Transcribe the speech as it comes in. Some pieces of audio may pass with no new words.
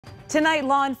Tonight,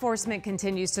 law enforcement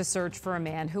continues to search for a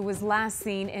man who was last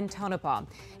seen in Tonopah.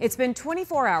 It's been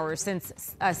 24 hours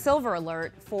since a silver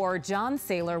alert for John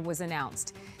Saylor was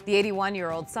announced. The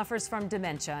 81-year-old suffers from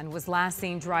dementia and was last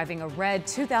seen driving a red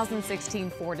 2016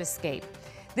 Ford Escape.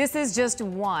 This is just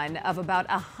one of about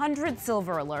 100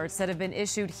 silver alerts that have been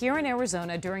issued here in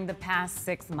Arizona during the past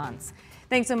 6 months.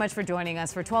 Thanks so much for joining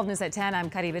us. For 12 News at 10, I'm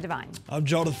Kariba Devine. I'm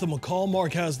Jonathan McCall.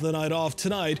 Mark has the night off.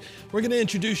 Tonight, we're going to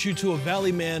introduce you to a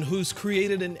Valley man who's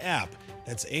created an app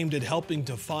that's aimed at helping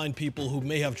to find people who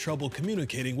may have trouble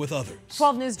communicating with others.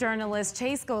 12 News journalist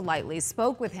Chase Golightly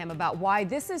spoke with him about why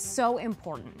this is so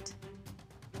important.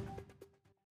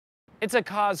 It's a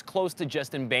cause close to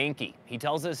Justin Behnke. He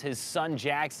tells us his son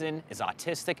Jackson is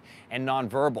autistic and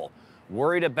nonverbal.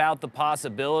 Worried about the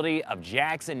possibility of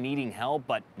Jackson needing help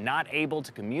but not able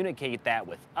to communicate that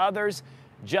with others,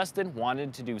 Justin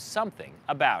wanted to do something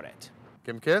about it.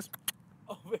 Give him a kiss.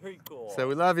 Oh, very cool. Say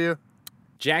we love you.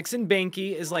 Jackson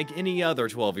Behnke is like any other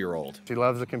 12-year-old. He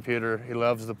loves the computer, he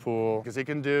loves the pool, because he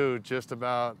can do just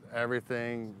about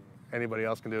everything anybody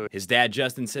else can do. His dad,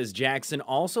 Justin, says Jackson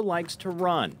also likes to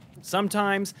run,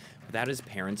 sometimes without his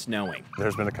parents knowing.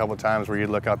 There's been a couple times where you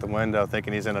look out the window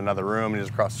thinking he's in another room and he's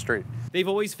across the street. They've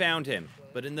always found him,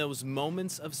 but in those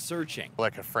moments of searching.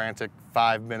 Like a frantic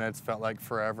 5 minutes felt like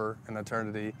forever, an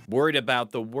eternity. Worried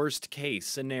about the worst case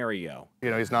scenario. You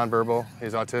know, he's nonverbal,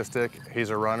 he's autistic, he's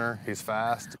a runner, he's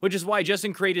fast. Which is why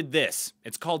Justin created this.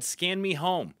 It's called Scan Me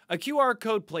Home, a QR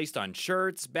code placed on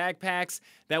shirts, backpacks,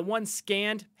 that once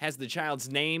scanned has the child's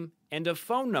name and a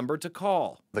phone number to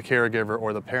call. The caregiver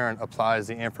or the parent applies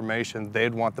the information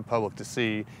they'd want the public to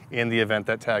see in the event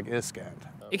that tag is scanned.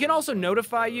 It can also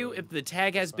notify you if the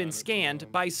tag has been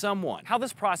scanned by someone. How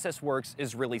this process works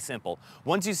is really simple.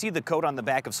 Once you see the code on the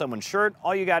back of someone's shirt,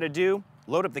 all you gotta do,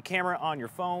 load up the camera on your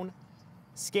phone,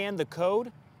 scan the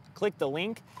code, click the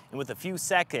link, and with a few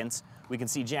seconds, we can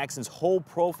see Jackson's whole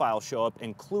profile show up,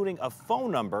 including a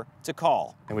phone number to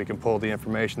call. And we can pull the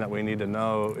information that we need to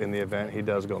know in the event he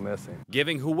does go missing.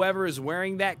 Giving whoever is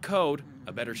wearing that code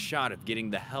a better shot of getting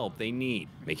the help they need,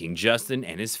 making Justin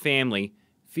and his family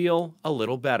feel a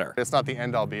little better. It's not the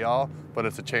end-all be-all, but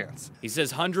it's a chance. He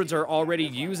says hundreds are already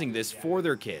using this for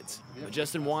their kids, but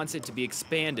Justin wants it to be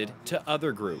expanded to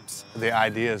other groups. The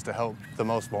idea is to help the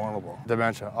most vulnerable.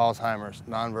 Dementia, Alzheimer's,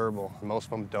 nonverbal. Most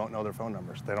of them don't know their phone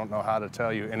numbers. They don't know how to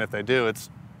tell you, and if they do, it's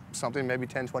something maybe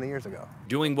 10, 20 years ago.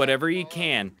 Doing whatever he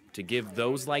can to give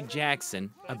those like Jackson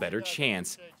a better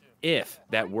chance if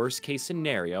that worst case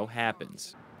scenario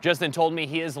happens. Justin told me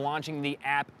he is launching the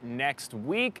app next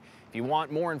week. If you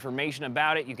want more information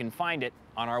about it, you can find it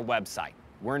on our website.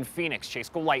 We're in Phoenix. Chase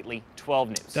Golightly, 12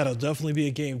 News. That'll definitely be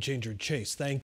a game changer, Chase. Thank you.